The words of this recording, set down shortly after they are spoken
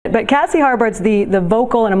But Cassie Harbert's the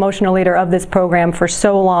vocal and emotional leader of this program for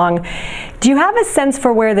so long. Do you have a sense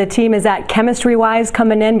for where the team is at chemistry-wise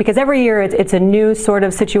coming in? Because every year it's a new sort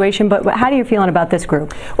of situation, but how are you feeling about this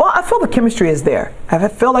group? Well, I feel the chemistry is there. I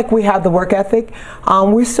feel like we have the work ethic.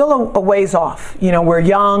 We're still a ways off. You know, we're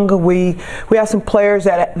young. We have some players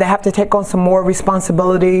that have to take on some more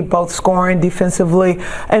responsibility, both scoring, defensively,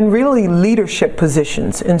 and really leadership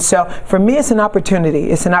positions. And so for me, it's an opportunity.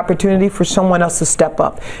 It's an opportunity for someone else to step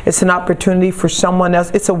up. It's an opportunity for someone else.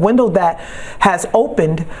 It's a window that has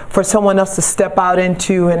opened for someone else to step out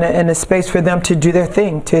into in a space for them to do their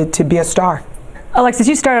thing, to be a star. Alexis,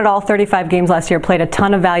 you started all 35 games last year, played a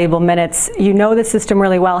ton of valuable minutes. You know the system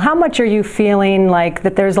really well. How much are you feeling like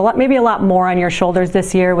that there's maybe a lot more on your shoulders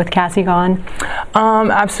this year with Cassie gone?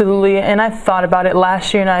 Absolutely, and I thought about it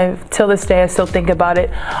last year, and till this day I still think about it.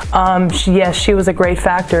 Yes, she was a great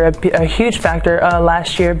factor, a huge factor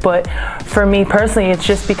last year, but for me personally, it's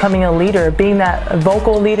just becoming a leader, being that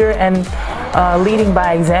vocal leader and leading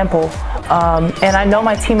by example. And I know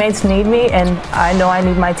my teammates need me, and I know I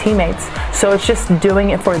need my teammates. So it's just doing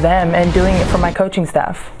it for them and doing it for my coaching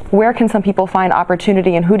staff. Where can some people find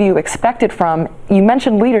opportunity, and who do you expect it from? You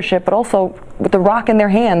mentioned leadership, but also with the rock in their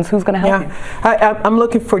hands, who's going to help you? I'm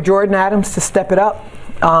looking for Jordan Adams to step it up.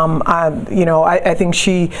 I think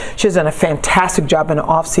she's done a fantastic job in the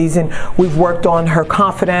off season. We've worked on her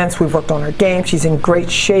confidence. We've worked on her game. She's in great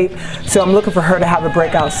shape. So I'm looking for her to have a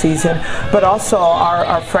breakout season. But also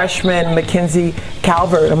our freshman, Mackenzie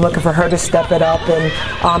Calvert, I'm looking for her to step it up, and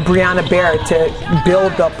Brianna Barrett to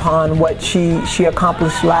build upon what she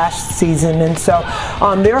accomplished last season. And so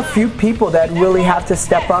there are a few people that really have to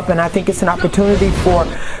step up, and I think it's an opportunity for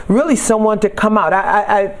really someone to come out.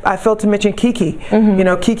 I failed to mention Kiki. You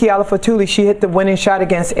know, Kiki Alafatuli, she hit the winning shot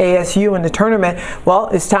against ASU in the tournament. Well,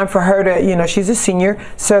 it's time for her to, she's a senior,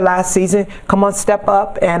 it's her last season. Come on, step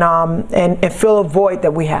up and fill a void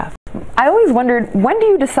that we have. I always wondered, when do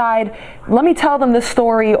you decide, let me tell them this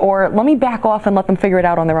story, or let me back off and let them figure it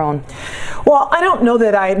out on their own? Well, I don't know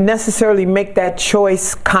that I necessarily make that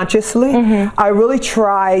choice consciously. I really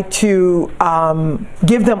try to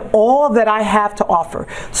give them all that I have to offer.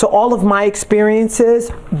 So all of my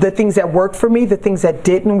experiences, the things that worked for me, the things that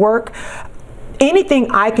didn't work, anything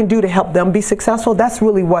I can do to help them be successful, that's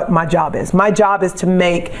really what my job is. My job is to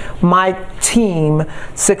make my team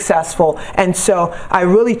successful. And so I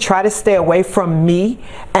really try to stay away from me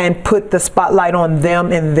and put the spotlight on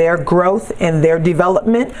them and their growth and their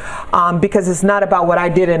development, because it's not about what I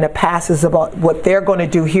did in the past, it's about what they're going to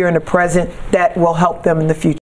do here in the present that will help them in the future.